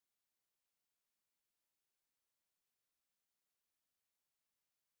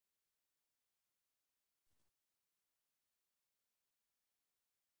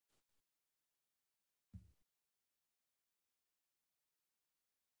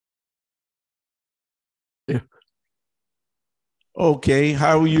Okay,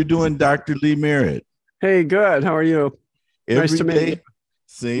 how are you doing, Dr. Lee Merritt? Hey, good. How are you? Nice Every to meet you. day,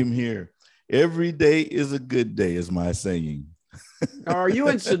 same here. Every day is a good day, is my saying. Are you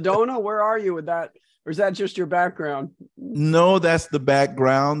in Sedona? Where are you with that? Or is that just your background? No, that's the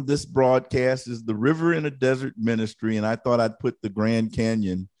background. This broadcast is the River in a Desert Ministry, and I thought I'd put the Grand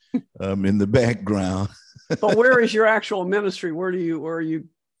Canyon in the background. But where is your actual ministry? Where are you?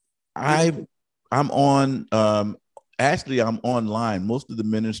 I I'm on actually I'm online. Most of the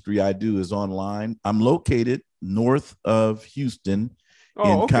ministry I do is online. I'm located north of Houston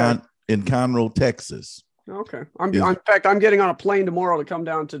Oh, okay. In Conroe, Texas. Okay. Is In fact, I'm getting on a plane tomorrow to come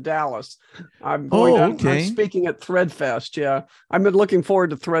down to Dallas. I'm going Oh, down. I'm okay. speaking at Threadfest. Yeah. I've been looking forward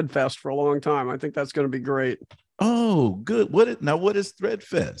to Threadfest for a long time. I think that's going to be great. Oh, good. What is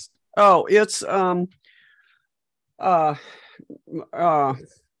Threadfest? Oh, it's uh uh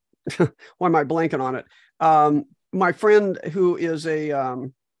why am I blanking on it? My friend who is a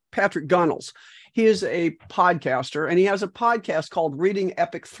Patrick Gunnels, he is a podcaster and he has a podcast called Reading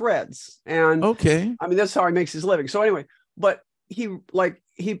Epic Threads. And Okay. I mean, that's how he makes his living. So anyway, but he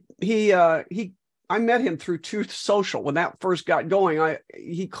I met him through Truth Social when that first got going.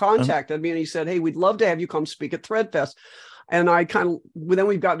 He Uh, contacted me and he said, "Hey, we'd love to have you come speak at Threadfest." And I kind of then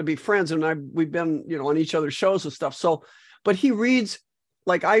we've gotten to be friends and we've been on each other's shows and stuff. So, but he reads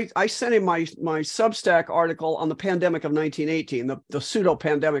like I sent him my Substack article on the pandemic of 1918, the pseudo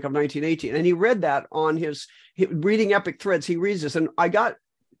pandemic of 1918, and he read that on his Reading Epic Threads. He reads this, and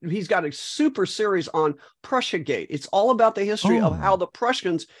he's got a super series on Prussia Gate. It's all about the history of how oh. the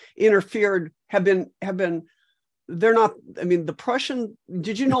Prussians interfered, have been they're not. I mean, the Prussian.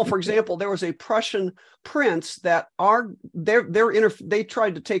 Did you know, for example, there was a Prussian prince that they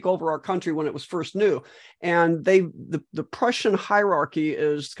tried to take over our country when it was first new, and the Prussian hierarchy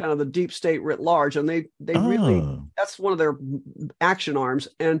is kind of the deep state writ large, and they really Oh. that's one of their action arms.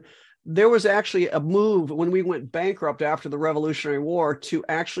 And there was actually a move when we went bankrupt after the Revolutionary War to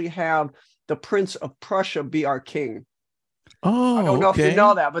actually have the Prince of Prussia be our king. I Oh, don't know if you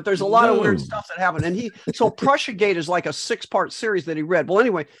know okay. that, but there's a lot of weird No. stuff that happened. And so Prussia Gate is like a 6-part series that he read. Well,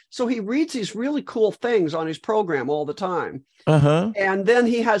 anyway, so he reads these really cool things on his program all the time. Uh-huh. And then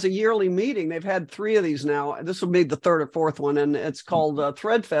he has a yearly meeting. They've had 3 of these now. This will be the 3rd or 4th one. And it's called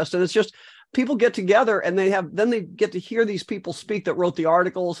Threadfest. And it's just people get together and they get to hear these people speak that wrote the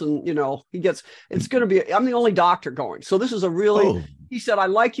articles. And, it's going to be, I'm the only doctor going. So this is a really, Oh, he said, I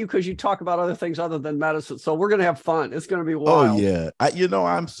like you because you talk about other things other than medicine. So we're going to have fun. It's going to be oh wild. yeah.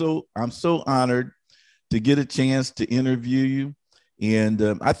 I'm so honored to get a chance to interview you. And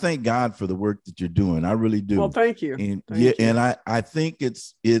I thank God for the work that you're doing. I really Well, do. thank you. And yeah, Thank you. and I think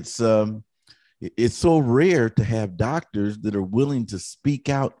it's so rare to have doctors that are willing to speak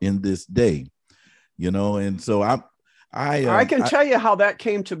out in this day, and so I can I tell you how that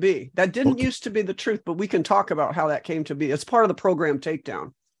came to be. That didn't okay, used to be the truth, but we can talk about how that came to be. It's part of the program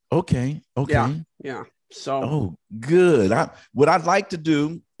Takedown. okay, Yeah. okay. Yeah. So, Oh, good. What I'd like to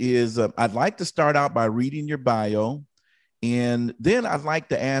do is I'd like to start out by reading your bio, and then I'd like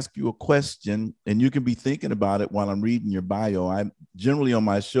to ask you a question, and you can be thinking about it while I'm reading your bio. I generally on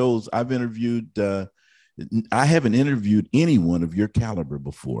my shows, I haven't interviewed anyone of your caliber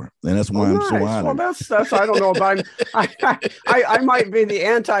before, and that's oh, why I'm so nice. Well, honored. that's, I don't know if I might be the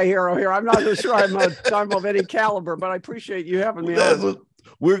anti-hero here. I'm not sure I'm of any caliber, but I appreciate you having me That's on. what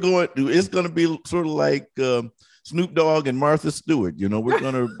we're going to. It's going to be sort of like Snoop Dogg and Martha Stewart. We're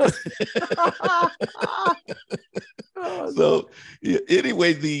going to. So yeah,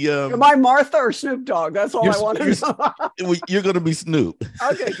 anyway, Am I Martha or Snoop Dogg? That's all you're I want you're to know. you're going to be Snoop.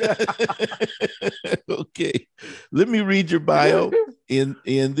 Okay, good. Okay, let me read your bio, and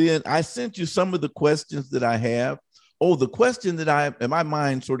then I sent you some of the questions that I have. Oh, the question that I and my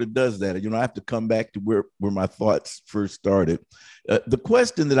mind sort of does that. I have to come back to where my thoughts first started. The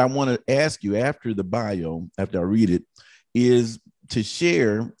question that I want to ask you after the bio, after I read it, is to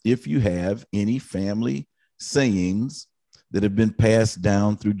share if you have any family sayings that have been passed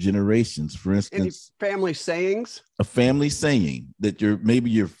down through generations. For Any instance, family sayings? a family saying that maybe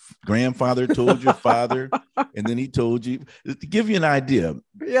your grandfather told your father, and then he told you. To give you an idea,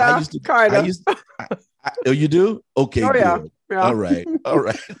 I Yeah, used to, kind I of. used, oh, you do? Okay, Oh, yeah. good. Yeah. All right, all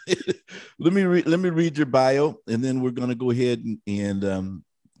right. Let me read your bio, and then we're gonna go ahead and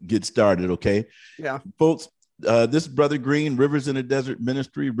get started. Okay, Yeah. folks. This Brother Green, Rivers in a Desert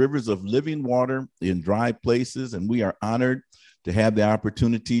Ministry, rivers of living water in dry places, and we are honored to have the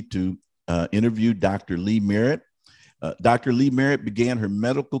opportunity to interview Dr. Lee Merritt. Dr. Lee Merritt began her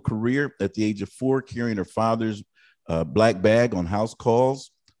medical career at the age of 4, carrying her father's black bag on house calls.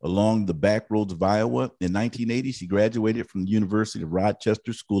 along the back roads of Iowa. In 1980, she graduated from the University of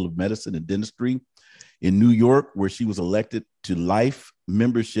Rochester School of Medicine and Dentistry in New York, where she was elected to life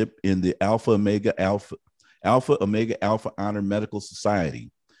membership in the Alpha Omega Alpha Honor Medical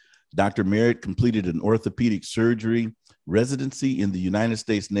Society. Dr. Merritt completed an orthopedic surgery residency in the United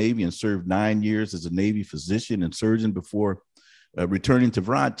States Navy and served 9 years as a Navy physician and surgeon before returning to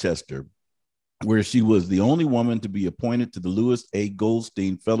Rochester, where she was the only woman to be appointed to the Louis A.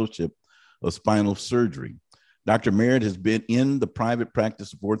 Goldstein Fellowship of Spinal Surgery. Dr. Merritt has been in the private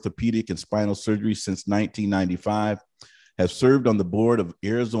practice of orthopedic and spinal surgery since 1995, has served on the board of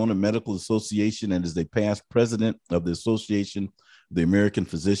Arizona Medical Association, and is a past president of the Association of the American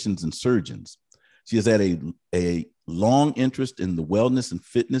Physicians and Surgeons. She has had a long interest in the wellness and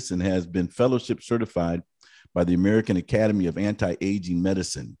fitness and has been fellowship certified by the American Academy of Anti-Aging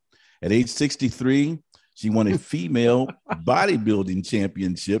Medicine. At age 63, she won a female bodybuilding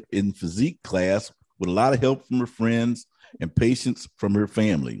championship in physique class with a lot of help from her friends and patients from her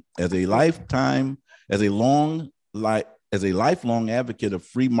family. As a lifelong advocate of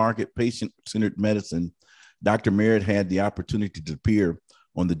free market patient-centered medicine, Dr. Merritt had the opportunity to appear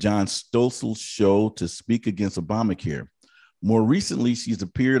on the John Stossel Show to speak against Obamacare. More recently, she's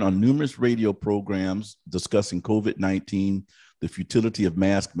appeared on numerous radio programs discussing COVID-19, the futility of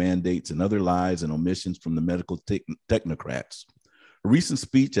mask mandates, and other lies and omissions from the medical technocrats. A recent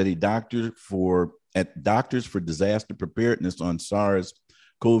speech at Doctors for Disaster Preparedness on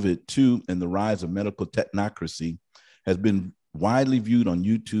SARS-CoV-2 and the rise of medical technocracy has been widely viewed on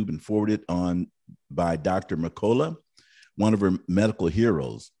YouTube and forwarded on by Dr. McCullough, one of her medical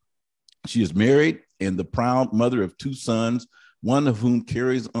heroes. She is married and the proud mother of 2 sons, one of whom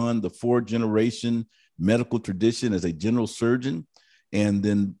carries on the 4th-generation medical tradition as a general surgeon, and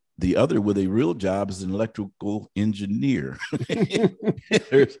then the other with a real job as an electrical engineer. In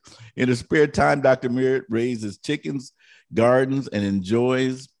her spare time, Dr. Merritt raises chickens, gardens, and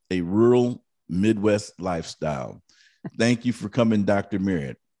enjoys a rural Midwest lifestyle. Thank you for coming, Dr.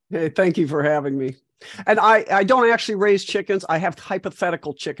 Merritt. Hey, thank you for having me. And I don't actually raise chickens. I have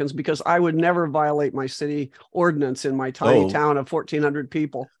hypothetical chickens because I would never violate my city ordinance in my tiny town of 1,400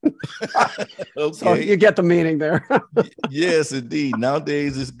 people. Okay. So you get the meaning there. Yes, indeed.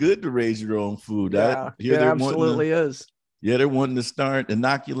 Nowadays, it's good to raise your own food. Yeah, it absolutely is. Yeah, they're wanting to start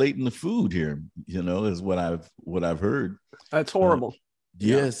inoculating the food here, is what I've heard. That's horrible.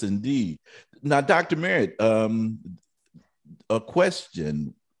 Yes, indeed. Now, Dr. Merritt, a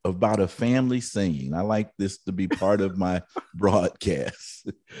question about a family saying. I like this to be part of my broadcast.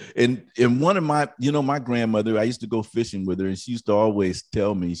 And one of my, my grandmother, I used to go fishing with her, and she used to always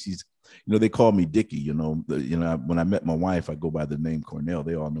tell me, they call me Dickie, when I met my wife, I go by the name Cornell.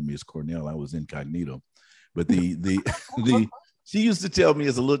 They all know me as Cornell. I was incognito. But she used to tell me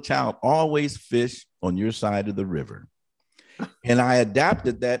as a little child, always fish on your side of the river. And I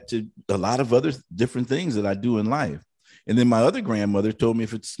adapted that to a lot of other different things that I do in life. And then my other grandmother told me,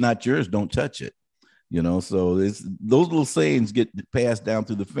 if it's not yours, don't touch it. So it's those little sayings get passed down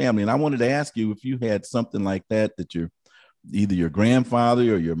through the family. And I wanted to ask you if you had something like that either your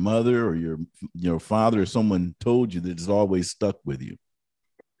grandfather or your mother or your father or someone told you that has always stuck with you.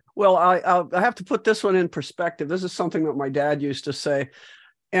 Well, I have to put this one in perspective. This is something that my dad used to say.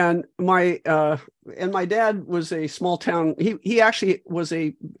 And my dad was a small town. He actually was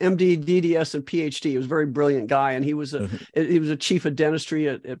a MD, DDS, and PhD. He was a very brilliant guy, and he was a chief of dentistry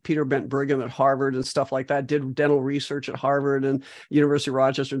at Peter Bent Brigham at Harvard and stuff like that. Did dental research at Harvard and University of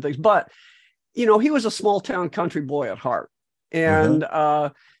Rochester and things. But he was a small town country boy at heart, and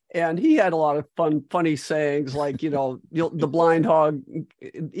and he had a lot of funny sayings like the blind hog,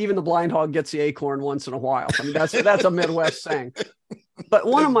 even the blind hog gets the acorn once in a while. I mean that's a Midwest saying. But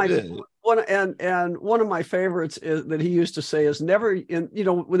one of my favorites is that he used to say is never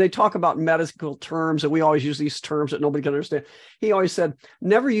when they talk about medical terms, and we always use these terms that nobody can understand. He always said,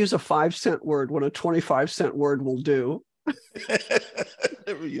 never use a 5-cent word when a 25-cent word will do.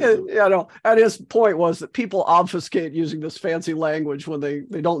 And his point was that people obfuscate using this fancy language when they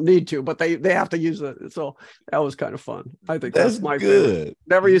don't need to, but they have to use it. So that was kind of fun. I think that's my favorite.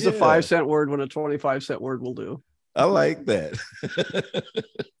 Never use a 5-cent word when a 25-cent word will do. I like that.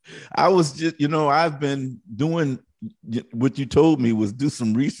 I was just, I've been doing what you told me was do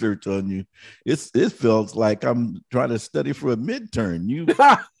some research on you. It feels like I'm trying to study for a midterm.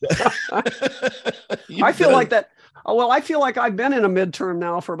 I feel like that. Well, I feel like I've been in a midterm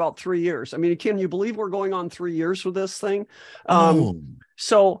now for about 3 years. I mean, can you believe we're going on 3 years with this thing?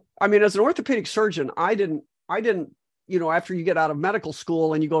 So, I mean, as an orthopedic surgeon, I didn't, after you get out of medical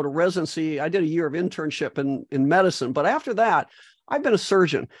school and you go to residency, I did a year of internship in medicine. But after that, I've been a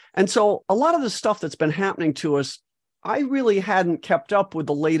surgeon. And so a lot of the stuff that's been happening to us, I really hadn't kept up with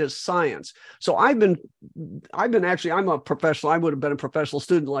the latest science. So I've been actually, I'm a professional. I would have been a professional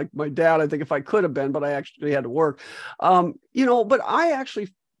student like my dad, I think, if I could have been, but I actually had to work. But I actually,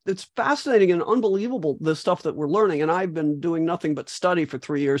 it's fascinating and unbelievable, the stuff that we're learning. And I've been doing nothing but study for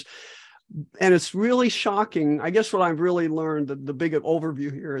 3 years. And it's really shocking. I guess what I've really learned, the big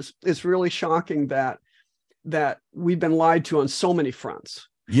overview here is, it's really shocking that we've been lied to on so many fronts.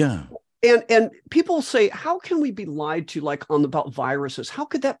 Yeah. And people say, how can we be lied to, like about viruses? How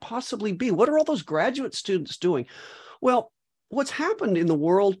could that possibly be? What are all those graduate students doing? Well, what's happened in the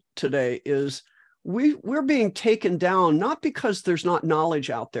world today is we're being taken down, not because there's not knowledge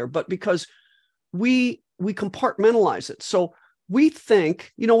out there, but because we compartmentalize it. So we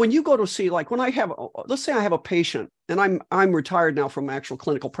think, when you go to see, like when let's say I have a patient, and I'm retired now from actual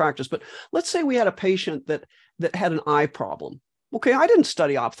clinical practice, but let's say we had a patient that had an eye problem. Okay, I didn't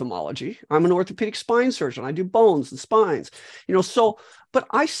study ophthalmology. I'm an orthopedic spine surgeon. I do bones and spines, but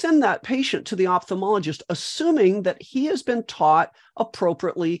I send that patient to the ophthalmologist, assuming that he has been taught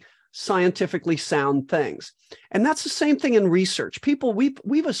appropriately, scientifically sound things. And that's the same thing in research. People,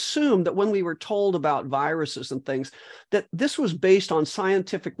 we've assumed that when we were told about viruses and things, that this was based on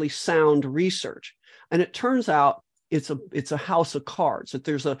scientifically sound research. And it turns out it's a house of cards, that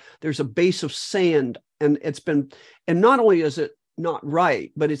there's a base of sand, and not only is it not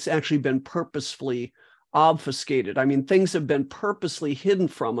right, but it's actually been purposefully obfuscated. I mean, things have been purposely hidden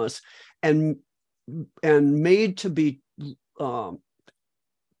from us and made to be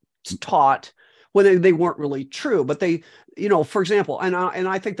taught when they weren't really true. But they, for example, and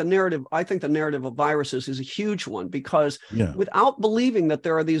I think the narrative of viruses is a huge one, because without believing that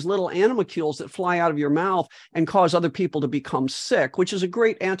there are these little animalcules that fly out of your mouth and cause other people to become sick, which is a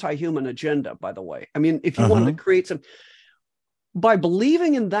great anti-human agenda, by the way. I mean, if you wanted to create by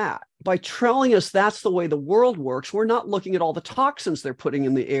believing in that, by telling us that's the way the world works, we're not looking at all the toxins they're putting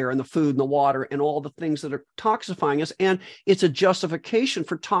in the air and the food and the water and all the things that are toxifying us. And it's a justification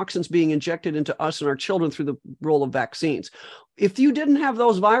for toxins being injected into us and our children through the role of vaccines. If you didn't have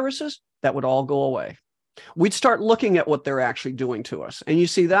those viruses, that would all go away. We'd start looking at what they're actually doing to us. And you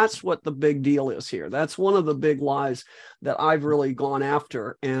see, that's what the big deal is here. That's one of the big lies that I've really gone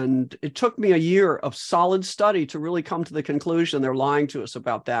after. And it took me a year of solid study to really come to the conclusion they're lying to us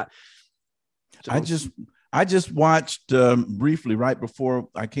about that. So, I just watched briefly right before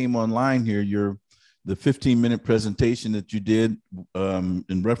I came online here, the 15-minute presentation that you did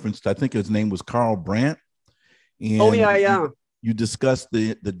in reference to, I think his name was Carl Brandt. And you discussed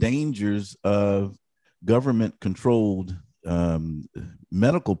the dangers of government-controlled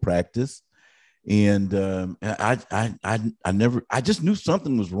medical practice, and I just knew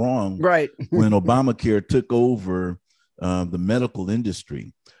something was wrong right when Obamacare took over the medical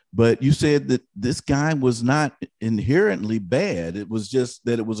industry. But you said that this guy was not inherently bad. It was just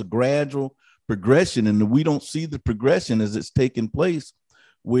that it was a gradual progression, and we don't see the progression as it's taking place,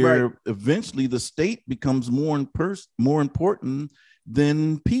 where eventually the state becomes more important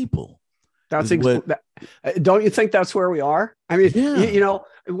than people. That's don't you think that's where we are? I mean,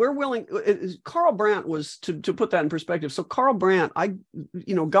 we're willing. Carl Brandt was, to put that in perspective. So Carl Brandt,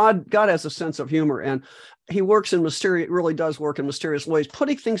 God has a sense of humor, and he works in really does work in mysterious ways,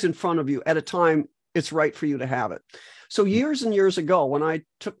 putting things in front of you at a time it's right for you to have it. So years and years ago, when I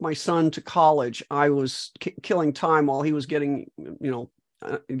took my son to college, I was killing time while he was getting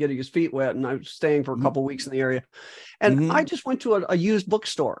his feet wet, and I was staying for a couple of weeks in the area. And I just went to a used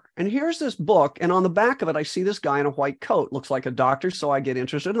bookstore, and here's this book, and on the back of it, I see this guy in a white coat, looks like a doctor. So I get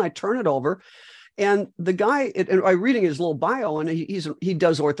interested and I turn it over, and the guy, I'm reading his little bio, and he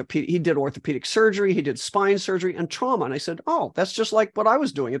did orthopedic surgery, he did spine surgery and trauma. And I said, oh, that's just like what I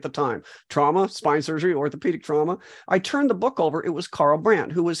was doing at the time. Trauma, spine surgery, orthopedic trauma. I turned the book over. It was Carl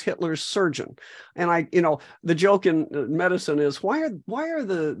Brandt, who was Hitler's surgeon. And the joke in medicine is, why are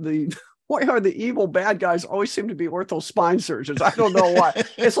the evil bad guys always seem to be ortho spine surgeons? I don't know why.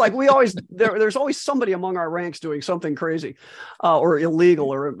 It's like there's always somebody among our ranks doing something crazy or illegal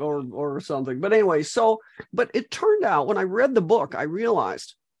or something. But anyway, but it turned out when I read the book, I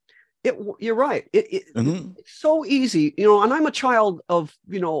realized you're right. It's so easy, and I'm a child of,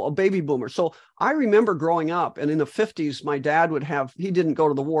 a baby boomer. So I remember growing up, and in the 50s, my dad he didn't go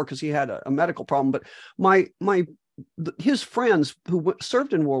to the war because he had a medical problem, but his friends who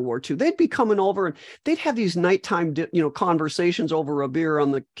served in World War II, they'd be coming over and they'd have these nighttime, conversations over a beer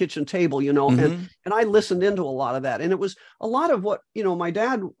on the kitchen table, and I listened into a lot of that. And it was a lot of what, my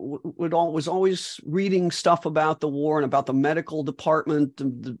dad was always reading stuff about the war and about the medical department,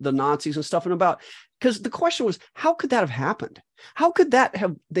 and the Nazis and stuff, and about because the question was, how could that have happened? How could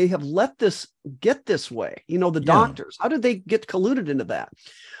they have let this get this way? The doctors, how did they get colluded into that?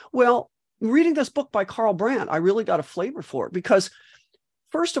 Well, reading this book by Carl Brandt, I really got a flavor for it, because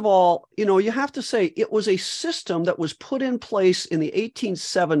first of all, you have to say it was a system that was put in place in the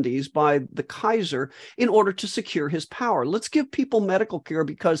 1870s by the Kaiser in order to secure his power. Let's give people medical care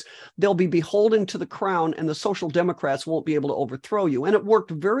because they'll be beholden to the crown and the Social Democrats won't be able to overthrow you. And it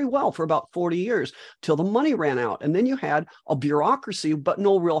worked very well for about 40 years till the money ran out. And then you had a bureaucracy, but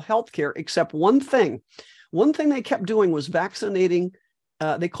no real health care except one thing. One thing they kept doing was vaccinating.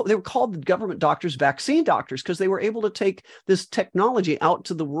 They were called the government doctors vaccine doctors because they were able to take this technology out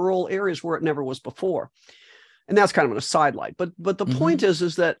to the rural areas where it never was before. And that's kind of an aside light. But the point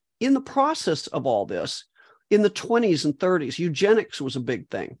is that in the process of all this, in the 20s and 30s, eugenics was a big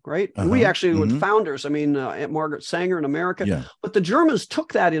thing, right? We actually were founders. I mean, Aunt Margaret Sanger in America. But the Germans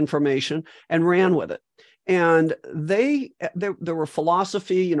took that information and ran with it. And there were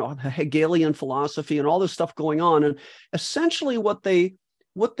philosophy, Hegelian philosophy and all this stuff going on. And essentially what they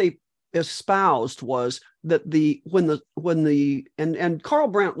espoused was that when Carl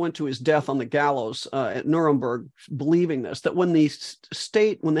Brandt went to his death on the gallows at Nuremberg, believing this, that when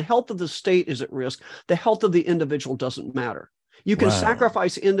the health of the state is at risk, the health of the individual doesn't matter. You can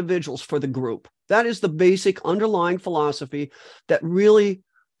sacrifice individuals for the group. That is the basic underlying philosophy that really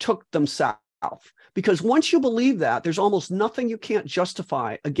took them south. Because once you believe that, there's almost nothing you can't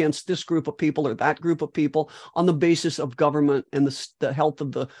justify against this group of people or that group of people on the basis of government and the health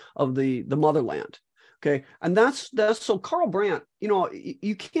of the motherland. Okay, and that's so Carl Brandt.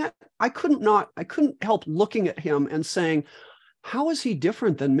 I couldn't help looking at him and saying, how is he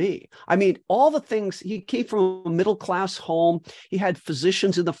different than me? I mean, all the things, he came from a middle-class home. He had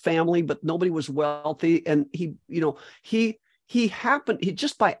physicians in the family, but nobody was wealthy, and he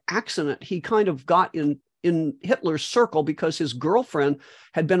just by accident, he kind of got in Hitler's circle because his girlfriend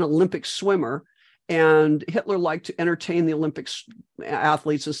had been an Olympic swimmer, and Hitler liked to entertain the Olympics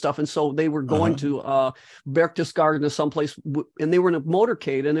athletes and stuff. And so they were going to Berchtesgaden or someplace, and they were in a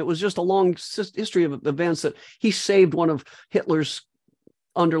motorcade. And it was just a long history of events that he saved one of Hitler's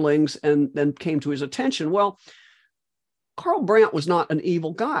underlings and then came to his attention. Well, Carl Brandt was not an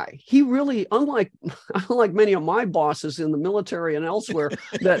evil guy. He really, unlike many of my bosses in the military and elsewhere,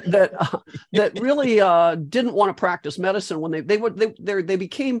 that really didn't want to practice medicine when they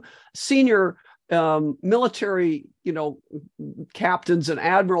became senior military, captains and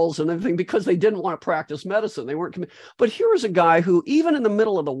admirals and everything because they didn't want to practice medicine. They weren't. But here is a guy who, even in the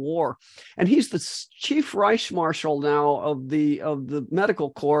middle of the war, and he's the chief Reich Marshal now of the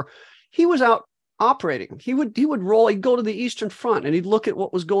medical corps, he was out operating. He'd go to the Eastern Front and he'd look at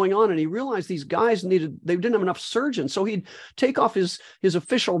what was going on, and he realized these guys they didn't have enough surgeons. So he'd take off his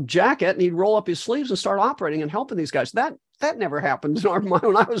official jacket and he'd roll up his sleeves and start operating and helping these guys. That never happened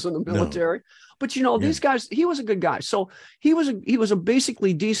when I was in the military. No. But these guys, he was a good guy. So he was a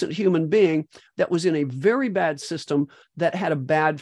basically decent human being that was in a very bad system that had a bad